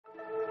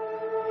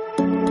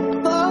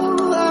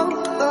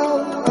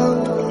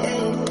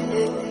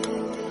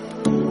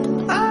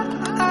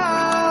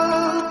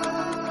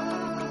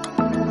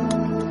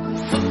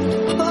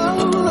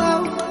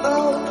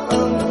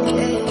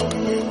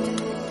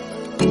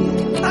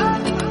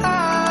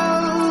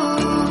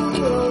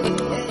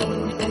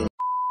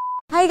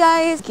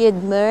guys!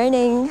 Good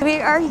morning! We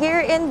are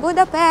here in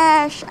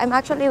Budapest! I'm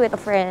actually with a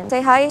friend.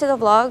 Say hi to the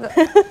vlog.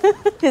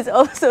 He's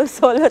also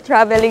solo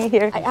traveling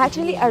here. I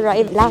actually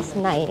arrived last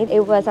night.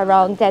 It was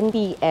around 10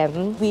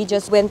 p.m. We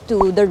just went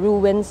to the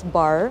Ruins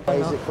bar. Why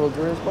is it called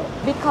Ruins Bar?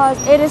 Because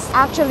it is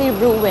actually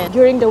ruined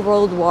during the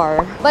World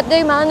War. But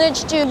they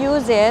managed to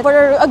use it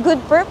for a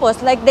good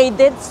purpose. Like they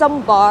did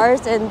some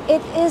bars, and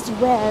it is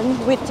when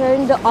we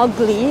turn the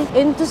ugly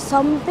into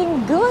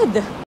something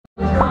good.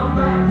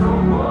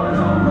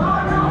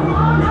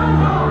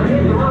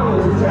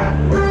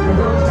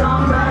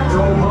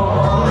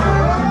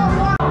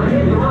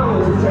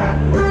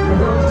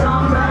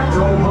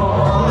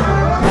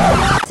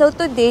 So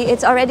today,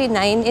 it's already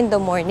 9 in the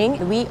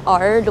morning. We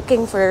are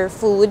looking for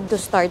food to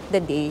start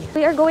the day.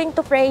 We are going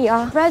to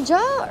Freyja.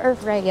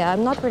 Freyja?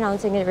 I'm not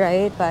pronouncing it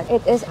right, but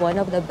it is one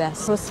of the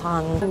best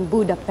croissants in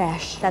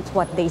Budapest. That's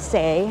what they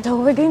say. So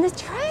we're going to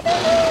try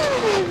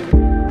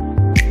it.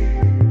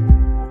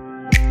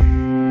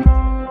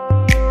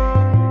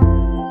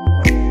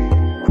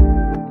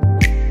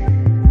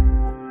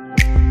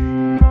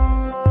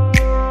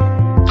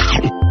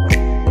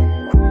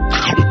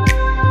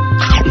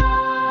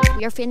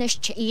 We are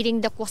finished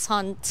eating the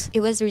croissant.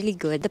 It was really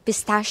good. The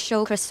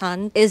pistachio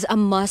croissant is a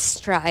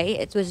must try.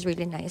 It was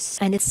really nice.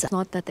 And it's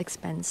not that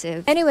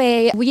expensive.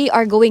 Anyway, we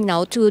are going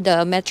now to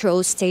the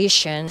metro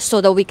station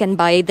so that we can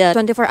buy the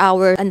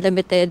 24-hour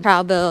unlimited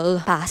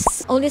travel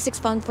pass. Only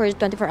 £6 for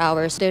 24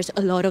 hours. There's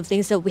a lot of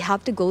things that we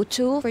have to go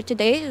to for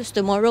today. It's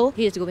tomorrow.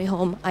 He is going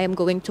home. I am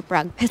going to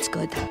Prague. It's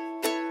good.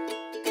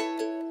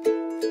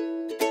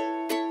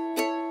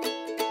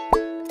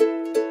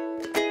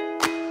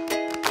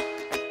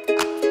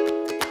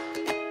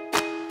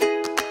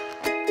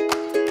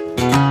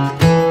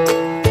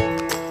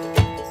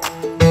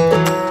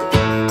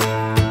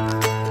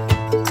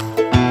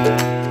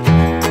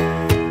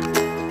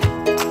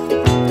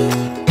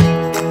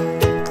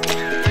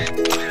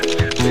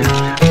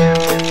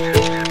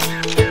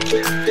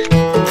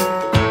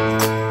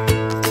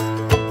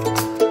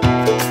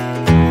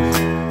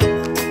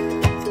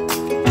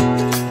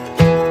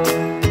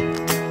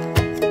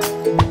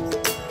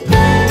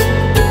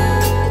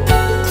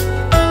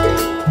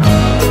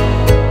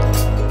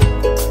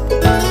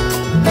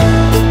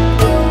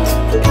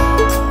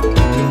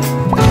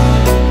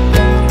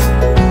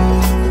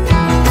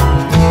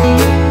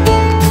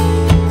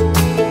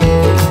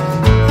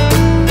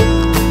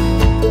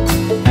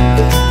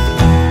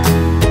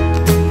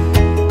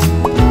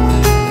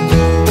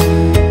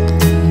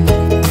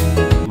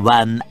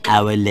 One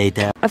hour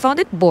later. I found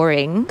it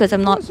boring because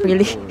I'm not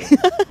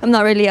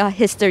really a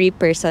history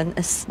person,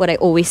 as what I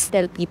always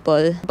tell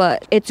people.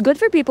 But it's good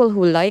for people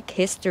who like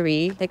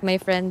history. Like my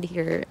friend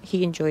here,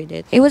 he enjoyed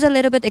it. It was a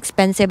little bit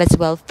expensive as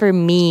well for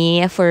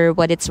me, for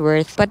what it's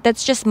worth. But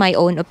that's just my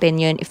own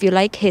opinion. If you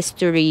like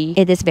history,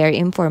 it is very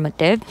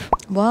informative.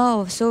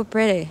 Wow, so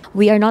pretty.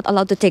 We are not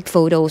allowed to take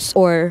photos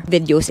or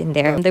videos in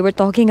there. They were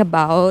talking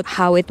about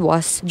how it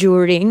was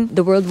during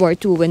the World War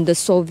II when the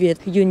Soviet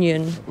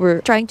Union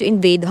were trying to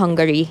invade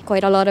Hungary.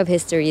 Quite a lot of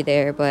history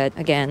there, but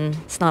again,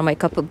 it's not my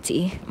cup of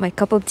tea. My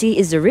cup of tea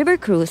is the river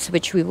cruise,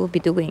 which we will be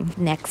doing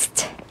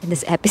next in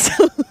this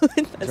episode.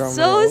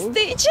 So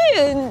stay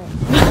tuned!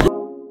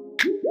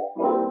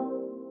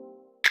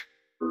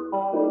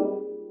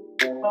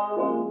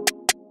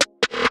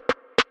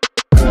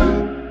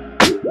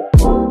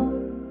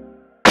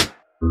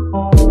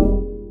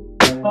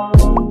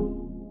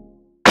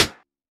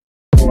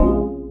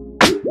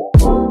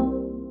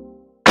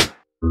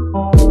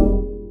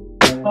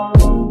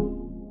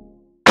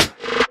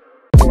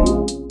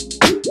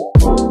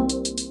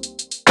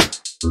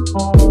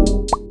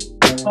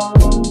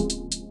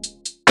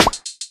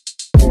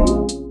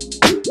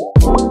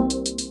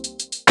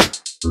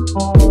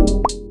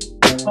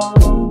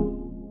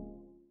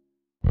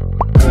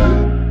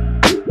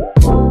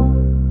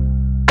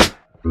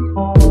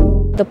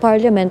 The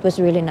parliament was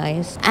really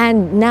nice.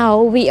 And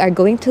now we are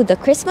going to the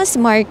Christmas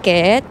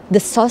market. The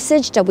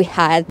sausage that we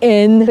had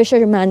in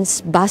Fisherman's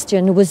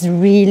Bastion was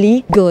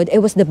really good. It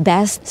was the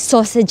best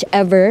sausage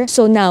ever.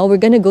 So now we're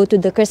gonna go to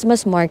the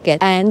Christmas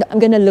market and I'm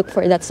gonna look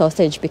for that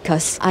sausage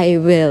because I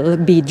will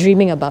be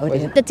dreaming about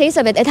it. The taste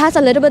of it, it has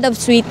a little bit of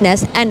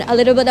sweetness and a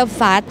little bit of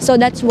fat. So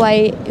that's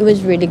why it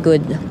was really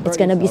good. It's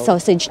gonna be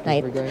sausage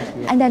night.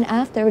 And then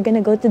after, we're gonna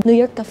go to New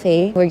York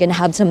Cafe. We're gonna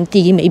have some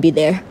tea maybe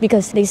there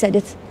because they said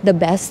it's the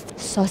best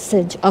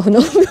sausage. Oh no,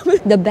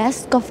 the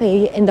best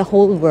cafe in the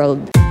whole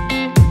world.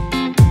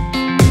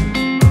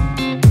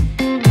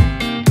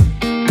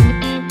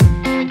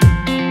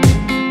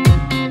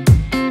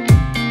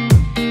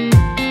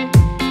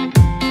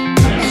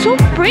 So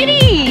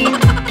pretty!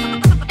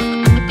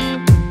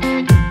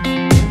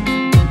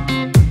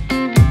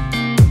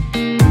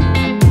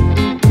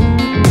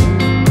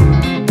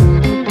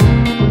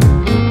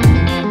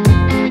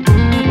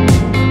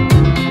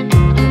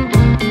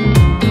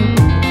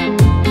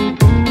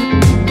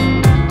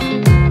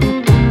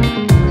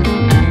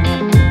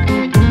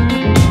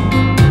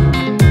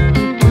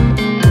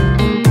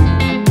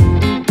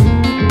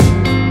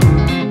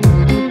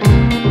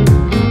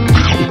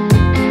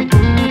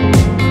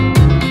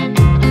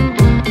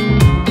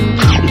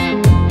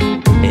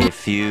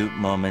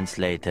 moments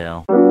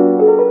later.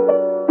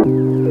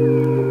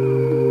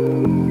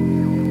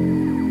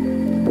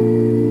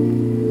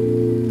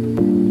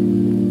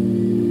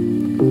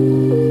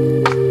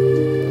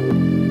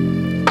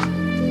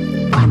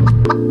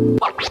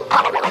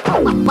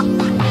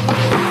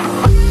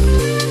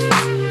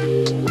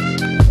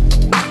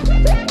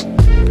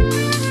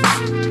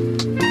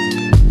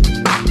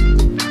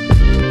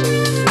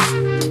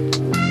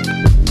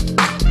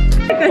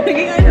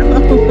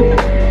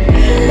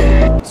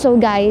 So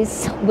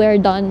guys, we're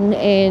done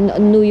in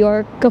New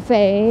York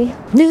Cafe.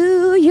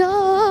 New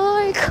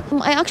York!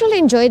 I actually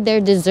enjoyed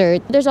their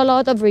dessert. There's a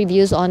lot of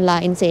reviews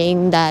online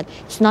saying that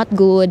it's not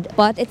good,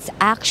 but it's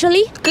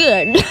actually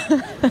good.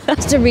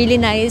 It's a really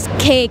nice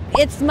cake.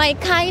 It's my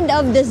kind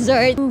of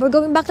dessert. We're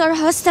going back to our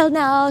hostel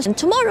now. And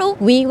tomorrow,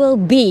 we will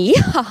be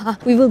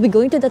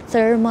going to the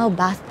thermal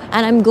bath.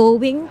 And I'm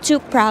going to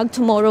Prague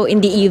tomorrow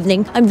in the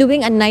evening. I'm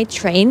doing a night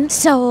train.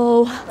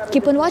 So,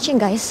 keep on watching,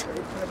 guys.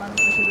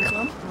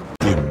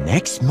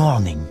 Next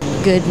morning.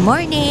 Good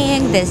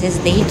morning! This is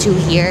day 2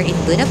 here in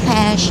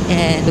Budapest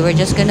and we're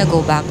just gonna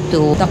go back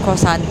to the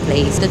croissant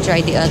place to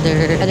try the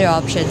other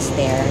options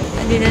there.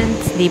 I didn't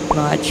sleep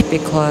much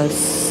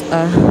because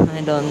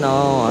I don't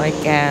know, I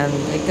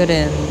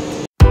couldn't.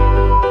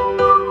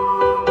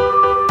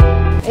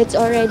 It's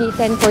already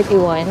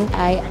 10:41.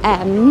 I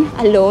am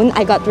alone.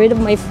 I got rid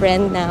of my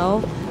friend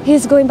now.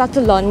 He's going back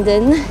to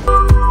London.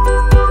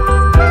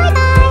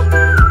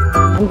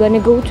 I'm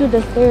gonna go to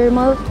the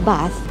thermal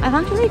bath. I'm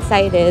actually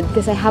excited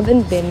because I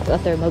haven't been to a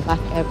thermal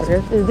bath ever.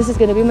 This is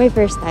gonna be my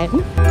first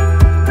time.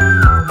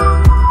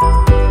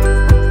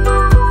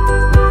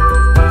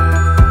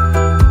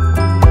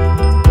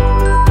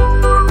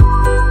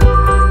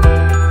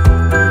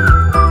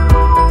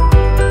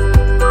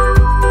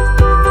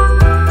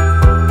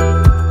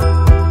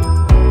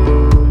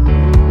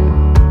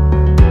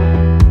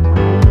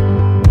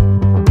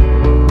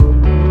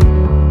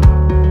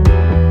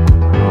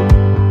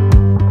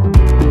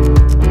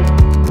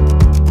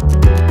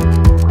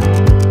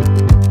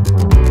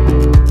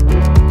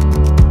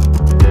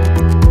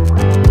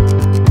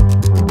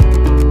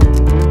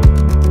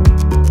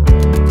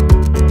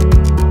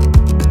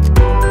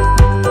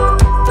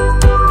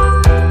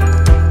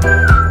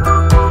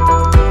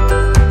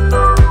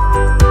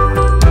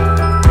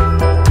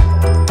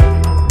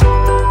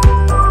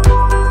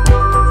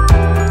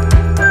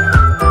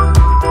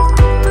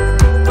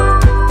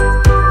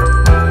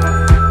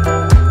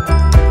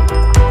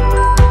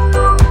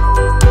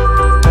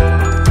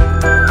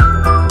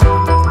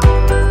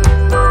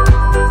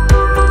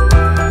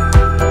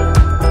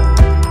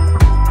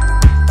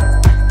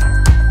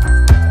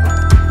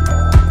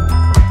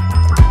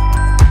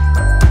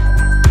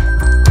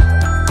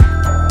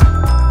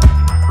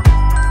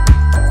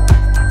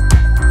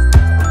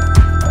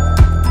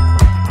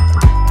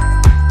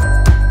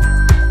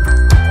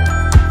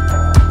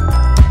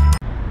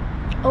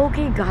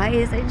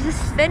 Guys, I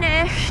just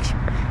finished.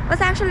 It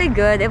was actually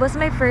good. It was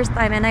my first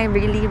time and I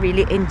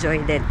really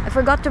enjoyed it. I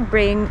forgot to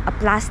bring a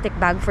plastic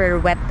bag for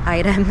wet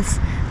items.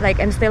 Like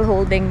I'm still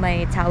holding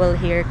my towel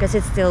here because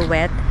it's still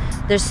wet.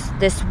 There's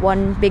this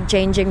one big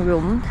changing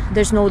room.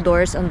 There's no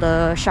doors on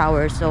the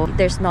shower, so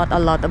there's not a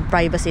lot of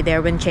privacy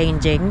there when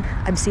changing.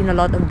 I've seen a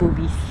lot of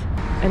boobies.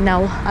 And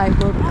now I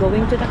will be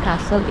going to the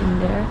castle in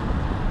there.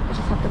 I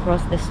just have to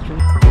cross the street.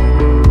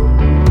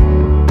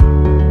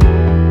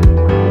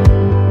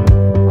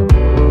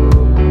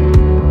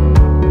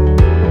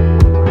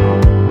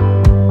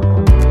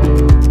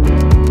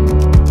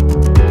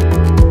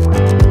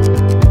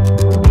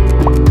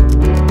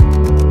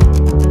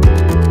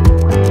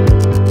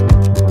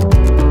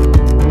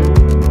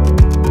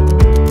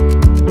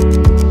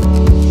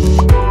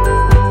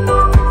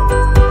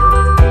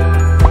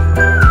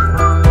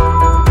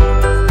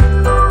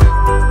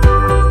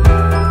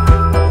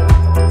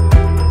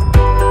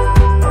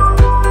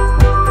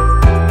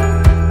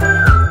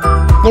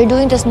 They're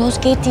doing the snow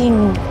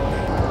skating.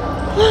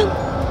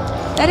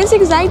 That is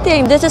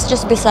exciting. This is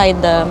just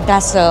beside the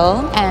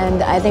castle,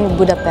 and I think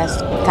Budapest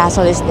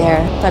Castle is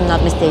there, if I'm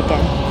not mistaken.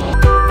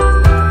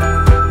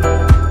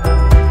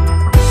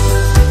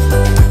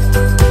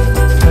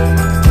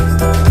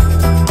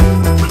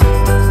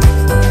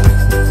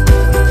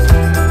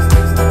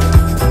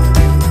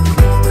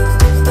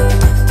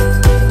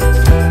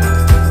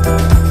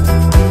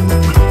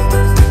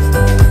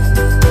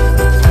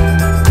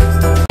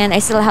 And I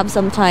still have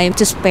some time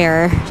to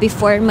spare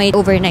before my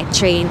overnight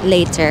train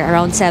later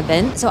around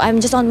 7. So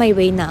I'm just on my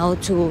way now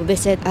to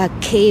visit a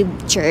cave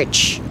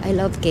church. I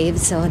love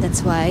caves, so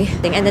that's why.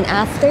 And then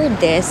after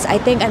this, I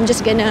think I'm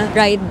just gonna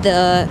ride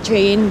the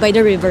train by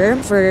the river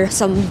for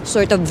some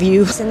sort of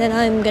views. And then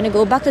I'm gonna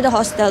go back to the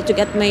hostel to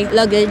get my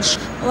luggage.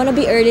 I wanna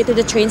be early to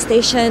the train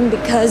station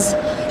because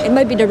it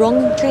might be the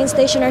wrong train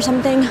station or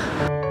something.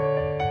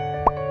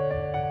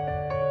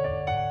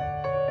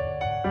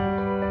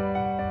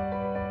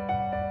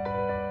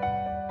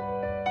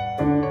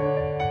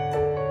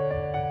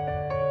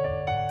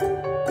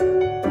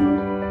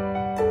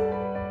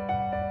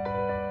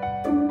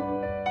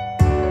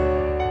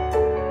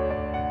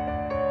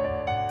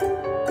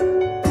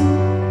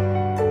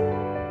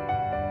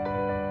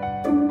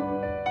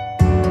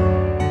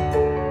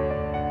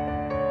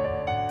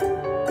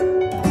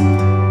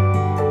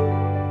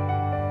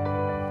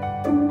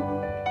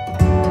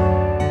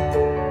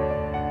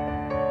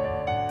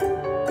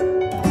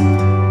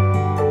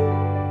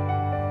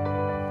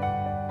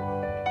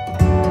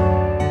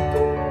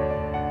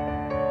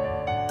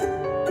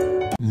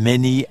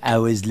 Many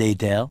hours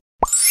later.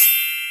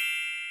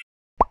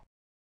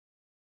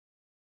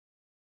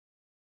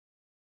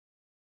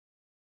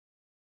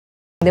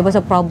 There was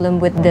a problem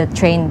with the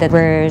train that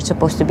we're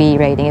supposed to be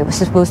riding. It was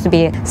supposed to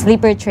be a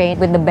sleeper train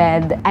with the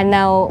bed, and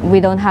now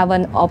we don't have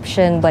an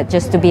option but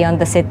just to be on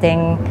the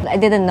sitting. I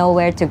didn't know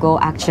where to go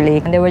actually.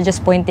 And they were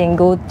just pointing,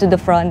 go to the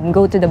front,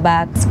 go to the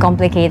back. It's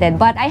complicated,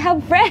 but I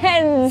have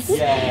friends!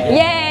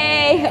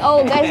 Yay!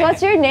 Oh guys,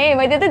 what's your name?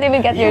 I didn't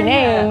even get your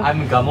name.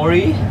 I'm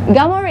Gamori.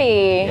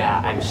 Gamori! Yeah,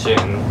 I'm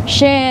Shin.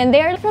 Shin,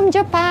 they're from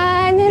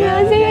Japan.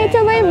 Yeah. Say it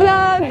to my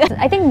vlog.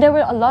 I think there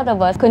were a lot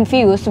of us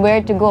confused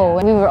where to go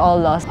and we were all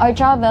lost. Our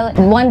travel,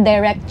 one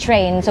direct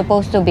train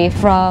supposed to be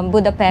from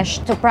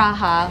Budapest to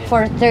Praha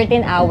for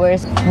 13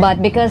 hours,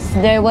 but because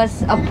there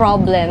was a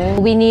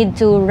problem, we need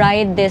to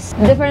ride this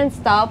different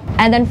stop,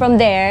 and then from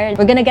there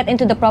we're gonna get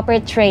into the proper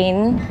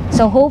train,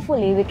 so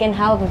hopefully we can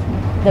have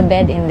the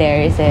bed in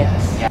there, is it?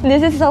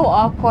 This is so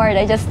awkward.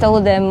 I just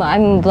told them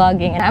I'm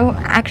vlogging and I'm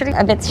actually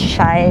a bit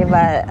shy,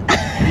 but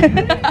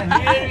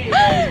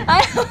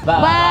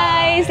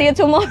bye, see you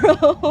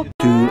tomorrow.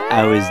 2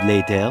 hours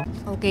later.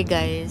 Okay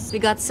guys, we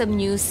got some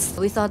news.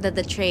 We thought that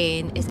the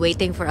train is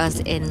waiting for us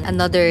in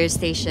another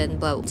station,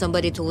 but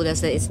somebody told us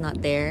that it's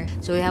not there.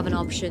 So we have an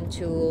option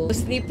to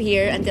sleep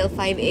here until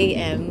 5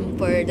 a.m.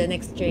 for the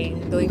next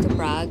train going to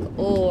Prague,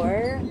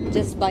 or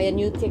just buy a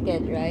new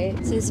ticket, right?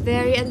 So it's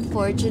very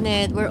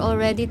unfortunate. We're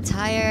already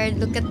tired.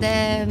 Look at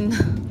them.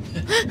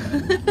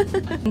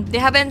 They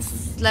haven't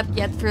slept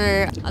yet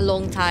for a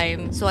long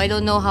time, so I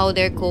don't know how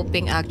they're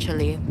coping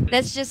actually.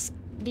 Let's just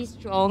be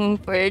strong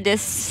for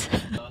this.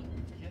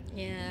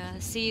 Yeah,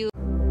 see you.